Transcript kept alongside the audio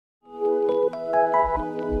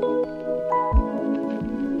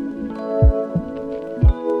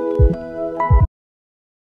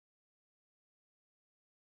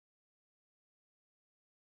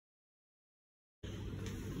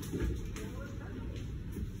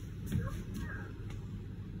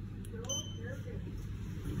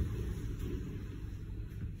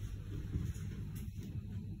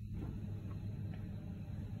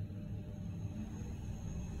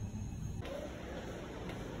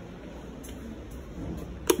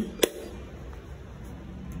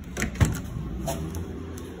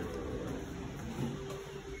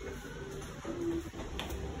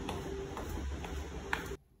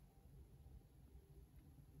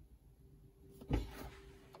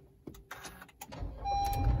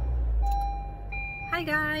Hi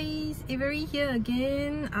guys, Avery here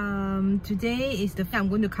again. Today is the I'm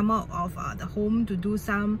going to come out of the home to do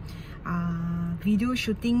some video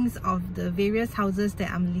shootings of the various houses that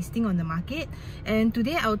I'm listing on the market. And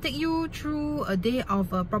today I'll take you through a day of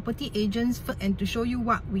property agents and to show you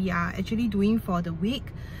what we are actually doing for the week.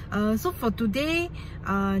 So for today,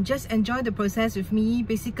 just enjoy the process with me.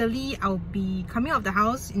 Basically, I'll be coming out of the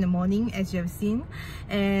house in the morning, as you have seen,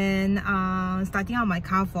 and starting out my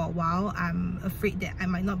car for a while. I'm afraid that I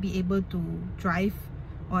might not be able to drive,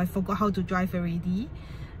 or I forgot how to drive already.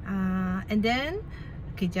 And then,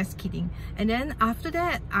 okay, just kidding. And then after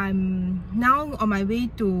that, I'm now on my way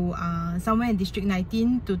to somewhere in District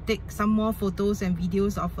 19 to take some more photos and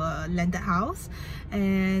videos of a landed house.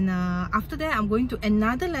 And after that, I'm going to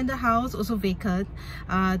another landed house, also vacant,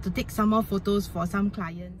 to take some more photos for some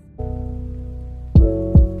clients.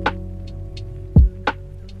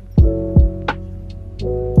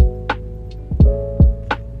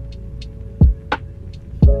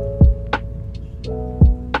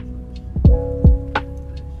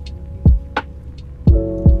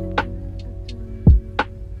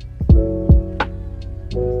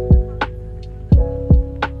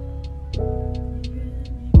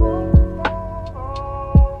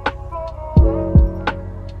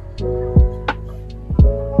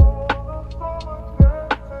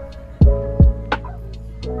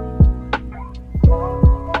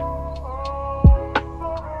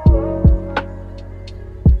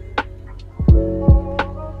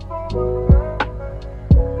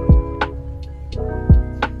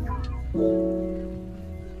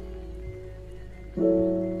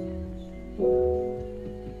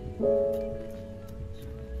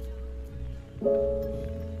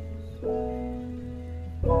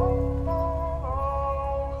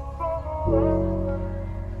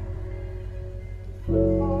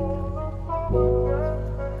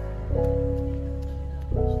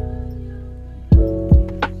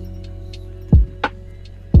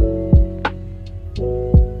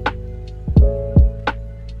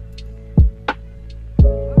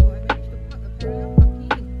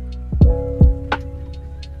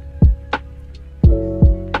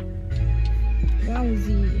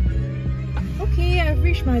 Okay, I've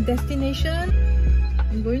reached my destination.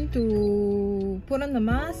 I'm going to put on the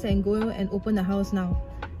mask and go and open the house now.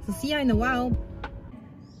 So see ya in a while.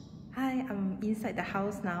 Hi, I'm inside the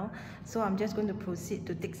house now. So I'm just going to proceed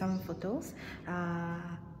to take some photos.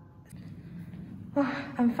 I'm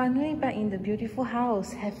finally back in the beautiful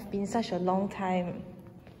house. Have been such a long time.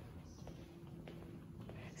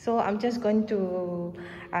 So I'm just going to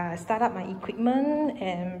start up my equipment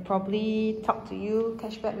and probably talk to you,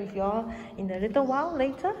 catch back with you all in a little while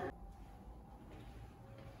later.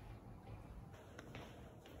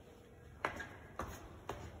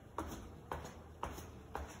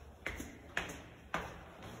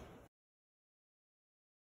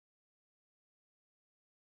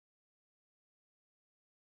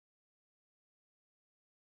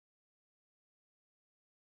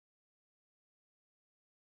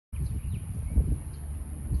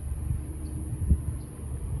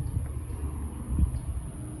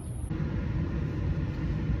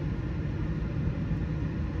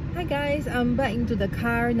 Hi guys, I'm back into the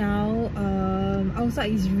car now.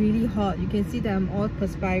 Outside is really hot. You can see that I'm all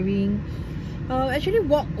perspiring. Actually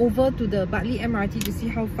walked over to the Bartley MRT to see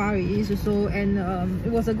how far it is also, and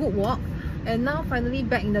it was a good walk. And now finally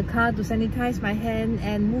back in the car to sanitize my hand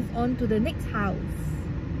and move on to the next house.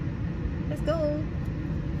 Let's go!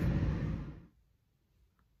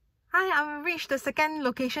 Hi, I've reached the second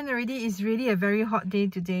location already. It's really a very hot day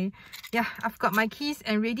today. Yeah, I've got my keys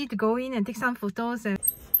and ready to go in and take some photos. And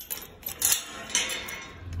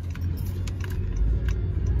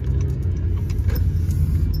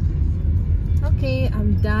okay,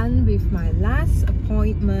 I'm done with my last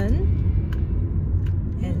appointment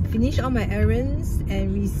and finished all my errands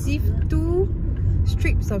and received 2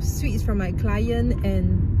 strips of sweets from my client,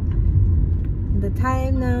 and the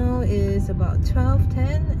time now is about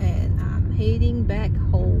 12:10 and I'm heading back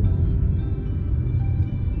home.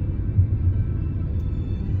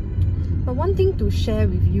 But one thing to share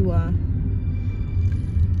with you I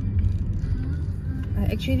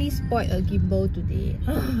actually spoiled a gimbal today.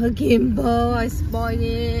 A gimbal, I spoiled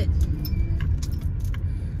it.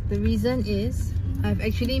 The reason is I've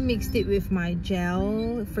actually mixed it with my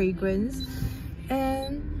gel fragrance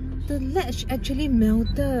and the latch actually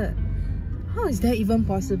melted. How is that even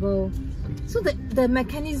possible? So the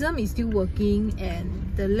mechanism is still working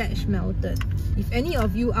and the latch melted. If any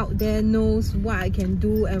of you out there knows what I can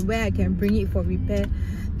do and where I can bring it for repair,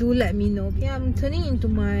 do let me know. Okay, I'm turning into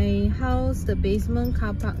my house, the basement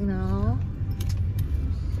car park now.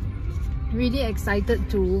 Really excited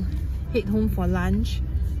to head home for lunch.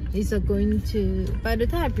 It's going to, by the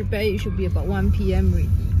time I prepare it should be about 1 PM already.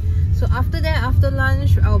 So after that, after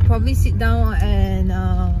lunch, I'll probably sit down and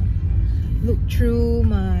look through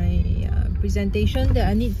my presentation that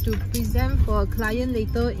I need to present for a client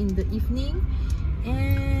later in the evening,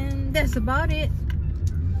 and that's about it.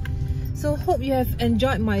 So hope you have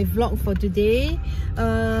enjoyed my vlog for today.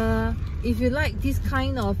 If you like this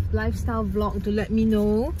kind of lifestyle vlog, to let me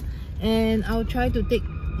know, and I'll try to take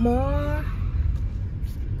more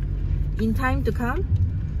in time to come.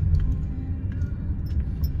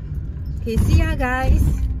 Okay, see ya guys.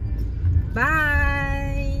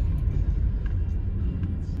 Bye.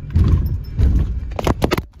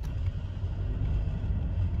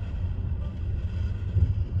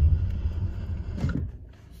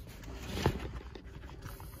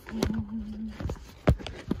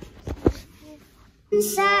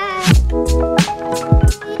 Inside.